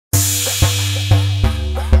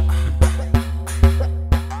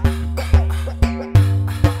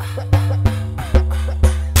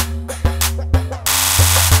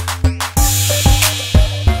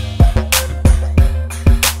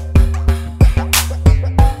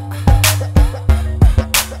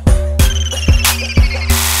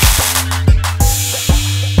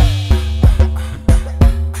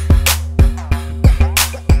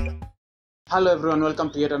Hello everyone, welcome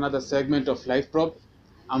to yet another segment of Life Prop.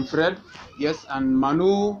 I'm Fred, yes, and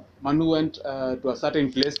Manu went to a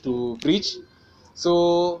certain place to preach.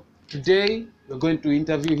 So today we're going to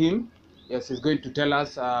interview him. Yes, he's going to tell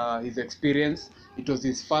us his experience. It was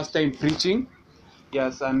his first time preaching.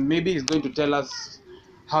 Yes, and maybe he's going to tell us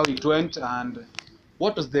how it went and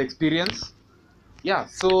what was the experience. Yeah,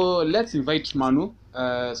 so let's invite Manu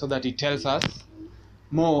so that he tells us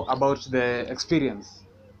more about the experience.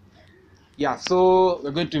 Yeah, so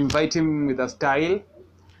we're going to invite him with a style.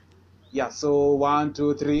 Yeah, so one,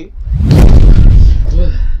 two, three.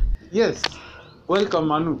 Yes, welcome,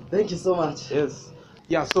 Manu. Thank you so much. Yes,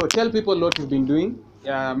 yeah. So tell people what you've been doing.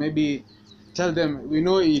 Yeah, maybe tell them. We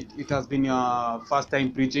know it has been your first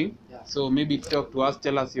time preaching. Yeah. So maybe talk to us.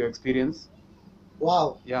 Tell us your experience.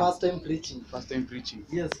 Wow, Yeah. first time preaching. First time preaching.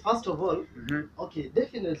 Yes, first of all, Mm-hmm. okay,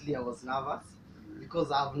 definitely I was nervous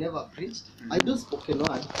because I've never preached. I do spoken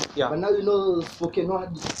word, Yeah. but now you know spoken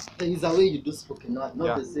word, there is a way you do spoken word, not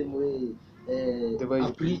Yeah. the same way The way a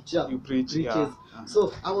you preacher you preach. preaches. Yeah.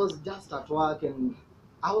 So I was just at work and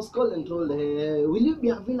I was called and told, will you be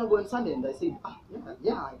available on Sunday? And I said,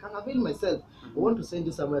 yeah, I can avail myself. I want to send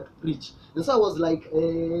you somewhere to preach. And so I was like,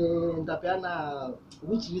 Ndapeana,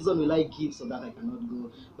 which reason will I give so that I cannot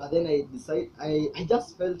go? But then I decided, I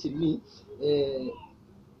just felt in me,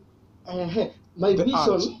 my The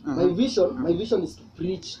vision, art. my vision is to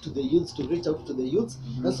preach to the youths, to reach out to the youths.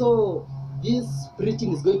 And so this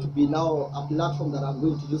preaching is going to be now a platform that I'm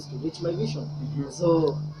going to use to reach my vision.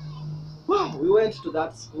 So wow, we went to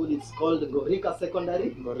that school. It's called Gorika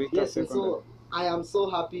Secondary. Gorika yes, Secondary. And so I am so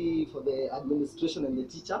happy for the administration and the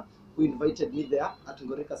teacher who invited me there at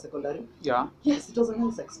Gorika Secondary. Yeah. Yes, it was a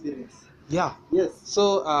nice experience. Yeah. Yes.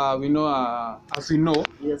 So we know, as we know,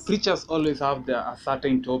 Yes. preachers always have a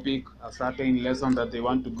certain topic, a certain lesson that they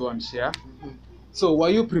want to go and share. So were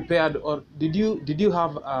you prepared, or did you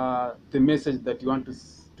have the message that you want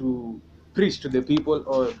to preach to the people,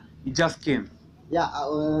 or it just came? Yeah,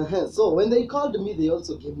 so when they called me, they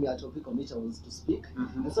also gave me a topic on which I was to speak.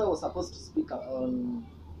 And so I was supposed to speak on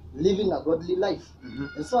living a godly life.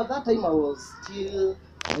 And so at that time I was still,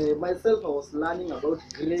 myself, I was learning about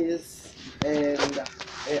grace and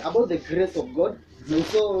about the grace of God. And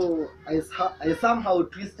so I somehow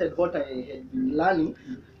twisted what I had been learning,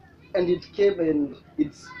 and it came and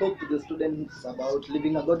it spoke to the students about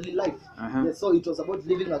living a godly life. Yes, so it was about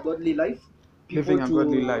living a godly life. Living a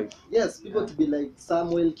godly life. Yes, people to be like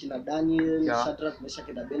Samuel, Kina Daniel, Shadrach, Meshach,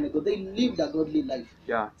 and Abednego. They lived a godly life.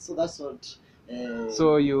 Yeah. So that's what.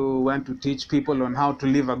 So you went to teach people on how to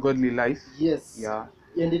live a godly life. Yes. Yeah.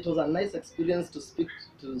 And it was a nice experience to speak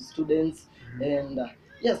to students. And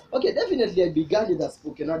yes, okay, definitely I began with a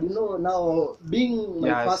spoken word. You know, now being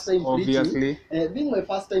my first time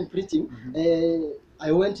preaching,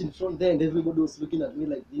 I went in front there and everybody was looking at me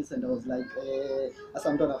like this, and I was like, they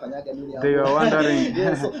were wondering.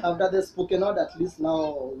 Yeah, so after the spoken word, at least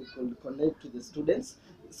now we could connect to the students.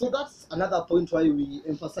 So that's another point why we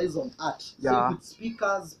emphasize on art. Yeah. So with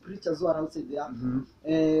speakers, preachers who are outside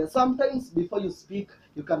there, sometimes before you speak,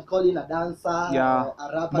 you can call in a dancer, yeah, a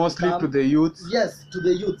rapper. mostly to the youths. Yes, to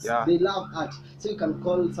the youths. Yeah. They love art. So you can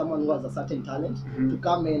call someone who has a certain talent to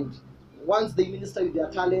come, and once they minister with their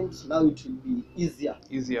talent, now it will be easier.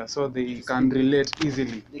 Easier, so they can relate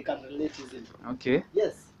easily. They can relate easily. Okay.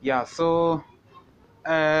 Yes. Yeah, so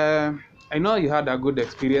I know you had a good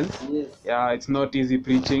experience. Yes. Yeah, it's not easy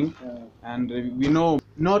preaching. And we know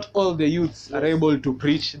not all the youths are able to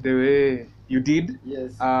preach the way you did.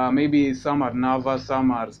 Yes. Maybe some are nervous,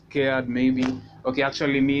 some are scared, maybe. Okay,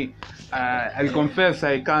 actually me, I'll confess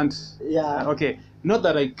I can't. Yeah. Okay, not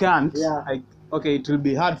that I can't. Yeah. Okay, it will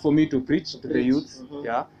be hard for me to preach to the youths.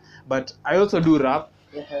 Yeah, but I also do rap.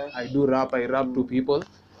 I do rap. I rap to people.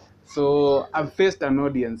 So I've faced an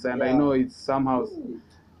audience, and I know it's somehow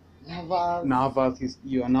nervous.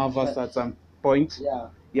 You are nervous at some point. Yeah.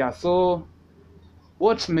 Yeah. So,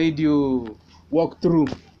 what made you walk through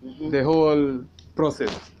the whole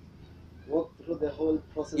process? Walk through the whole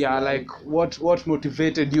process. Yeah, like what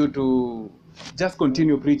motivated you to just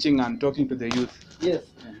continue preaching and talking to the youth? Yes.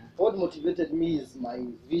 What motivated me is my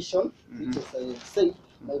vision, which as I said,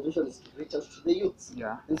 my vision is to reach out to the youths.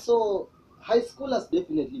 Yeah. And so high schoolers,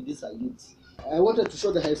 definitely these are youths. I wanted to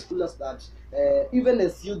show the high schoolers that even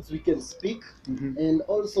as youths we can speak, and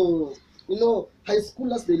also, you know, high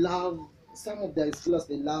schoolers, they love, some of the high schoolers,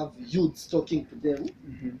 they love youths talking to them.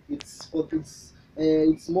 It's more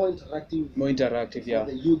interactive. More interactive, for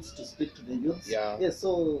the youths to speak to the youths. Yeah. Yeah.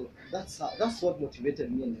 So that's what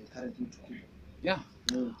motivated me and encouraged me to keep. Yeah.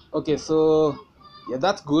 Okay, so Yeah,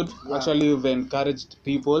 that's good. Yeah. Actually, you've encouraged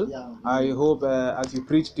people. Yeah. I hope as you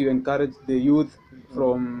preached, you encourage the youth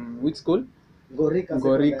from which school?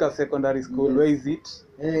 Ngorika Secondary School. Yes. Where is it?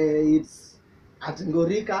 It's at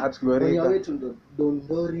Ngorika. At Ngorika. On your way to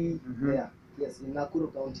Dondori. Yeah. Yes, in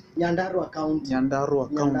Nakuru County. Nyandarua County. Nyandarua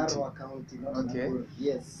County, not Okay. Nakuru.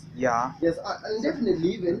 Yes. Yeah. Yes, and definitely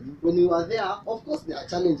even when you are there, of course there are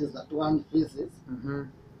challenges that one faces.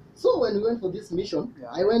 So when we went for this mission,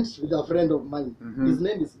 Yeah. I went with a friend of mine. His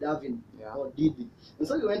name is Davin, Yeah. or Didi. And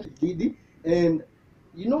so we went with Didi, and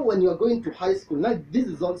you know when you are going to high school, now this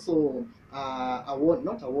is also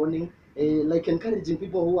not a warning, like encouraging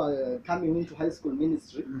people who are coming into high school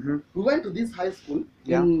ministry. We went to this high school,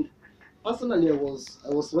 Yeah. and personally I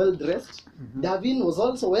was well dressed. Davin was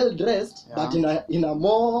also well dressed, Yeah. but in a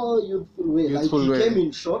more youthful way. Youthful like he way. came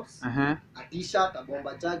in shorts, Uh-huh. a t-shirt, a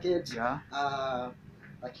bomber jacket, Yeah.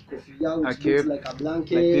 like a kofia, which Okay. looks like a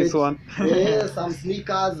blanket, Like this one. yeah, some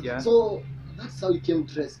sneakers. Yeah. So that's how he came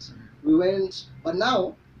dressed. We went, but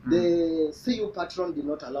now the CU patron did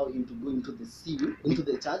not allow him to go into the CU, into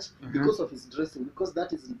the church, because of his dressing, because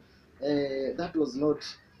that was not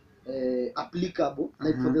applicable.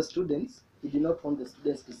 Like for the students, he did not want the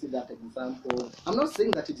students to see that example. I'm not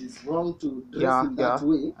saying that it is wrong to dress in that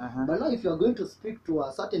way, but now if you are going to speak to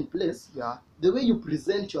a certain place, the way you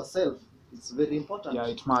present yourself, it's very important. Yeah,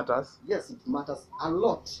 it matters. Yes, it matters a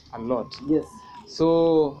lot. A lot. Yes.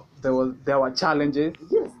 So there were challenges.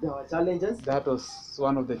 Yes, there were challenges. That was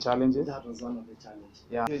one of the challenges. That was one of the challenges.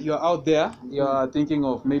 Yeah. You're out there. You're thinking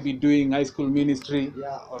of maybe doing high school ministry.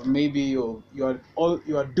 Yeah. Or maybe you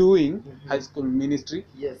are doing high school ministry.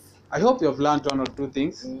 Yes. I hope you have learned one or two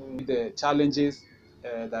things. The challenges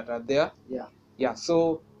that are there. Yeah. Yeah.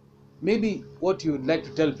 So maybe what you would like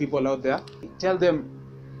to tell people out there, tell them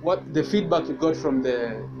what the feedback you got from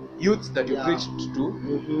the youths that you preached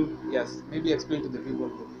to. Yes, maybe explain to the people.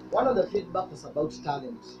 One of the feedback was about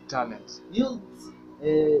talent. Talent.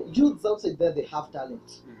 Youths outside there, they have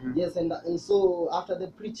talent. Yes, and so after the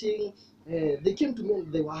preaching, they came to me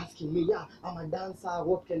and they were asking me, yeah, I'm a dancer,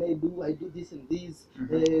 what can I do? I do this and this.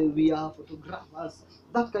 We are photographers,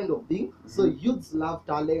 that kind of thing. So youths love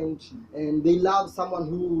talent, and they love someone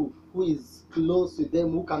who is close with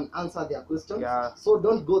them, who can answer their questions. Yeah. So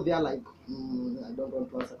don't go there like, I don't want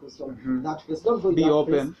to answer question. That face. Don't go. Be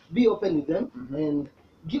open. Be open with them and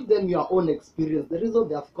give them your own experience. The reason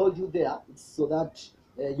they have called you there is so that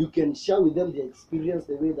you can share with them the experience,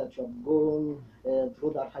 the way that you have gone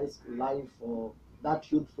through that high school life or that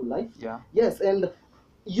youthful life. Yeah. Yes, and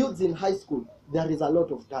youths in high school, there is a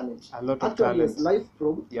lot of talent. A lot of Actually, talent. yes, life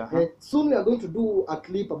probe. Yeah. Soon we are going to do a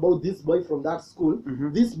clip about this boy from that school.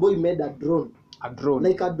 This boy made a drone. A drone.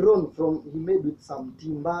 Like a drone he made with some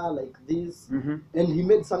timber like this, and he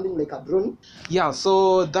made something like a drone. Yeah,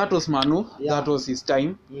 so that was Manu. Yeah. That was his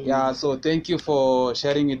time. Yeah, so thank you for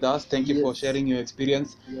sharing with us. Thank you for sharing your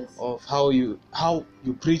experience of how you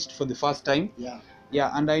preached for the first time. Yeah,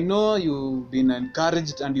 and I know you've been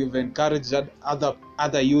encouraged and you've encouraged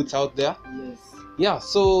other youths out there. Yes. Yeah,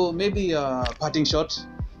 so maybe a parting shot.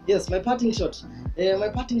 Yes, my parting shot. My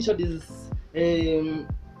parting shot is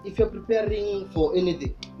if you're preparing for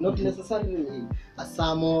anything, not necessarily a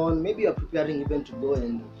sermon, maybe you're preparing even to go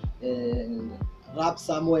and rap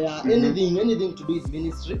somewhere, anything to do with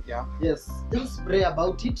ministry. Yeah. Yes, just pray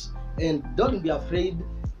about it and don't be afraid.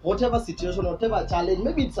 Whatever situation, whatever challenge,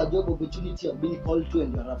 maybe it's a job opportunity you're being called to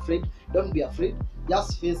and you're afraid, don't be afraid.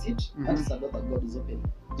 Just face it. That is a door that God is opening.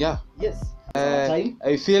 Yeah. Yes.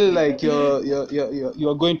 I feel like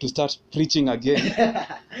you're going to start preaching again,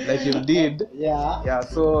 like you did. Yeah. Yeah.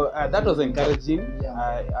 So that was encouraging.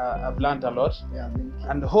 Yeah. I've learned a lot, Yeah.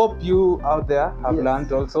 and hope you out there have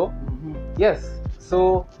learned also. Yes.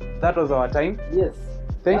 So that was our time. Yes.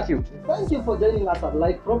 Thank you. Thank you for joining us at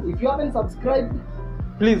Life Prop. If you haven't subscribed,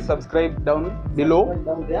 please subscribe down below.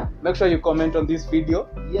 Down there. Make sure you comment on this video.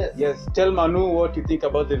 Yes. Yes. Tell Manu what you think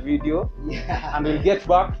about the video. Yeah. And we'll get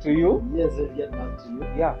back to you. Yes, we'll get back to you.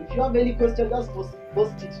 Yeah. If you have any question, just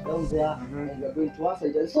post it down there, and we're going to answer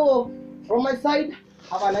it. So, from my side,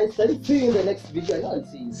 have a nice time. See you in the next video. I know I'll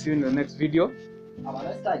see you. See you in the next video. Have a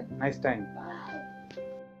nice time. Nice time. Bye.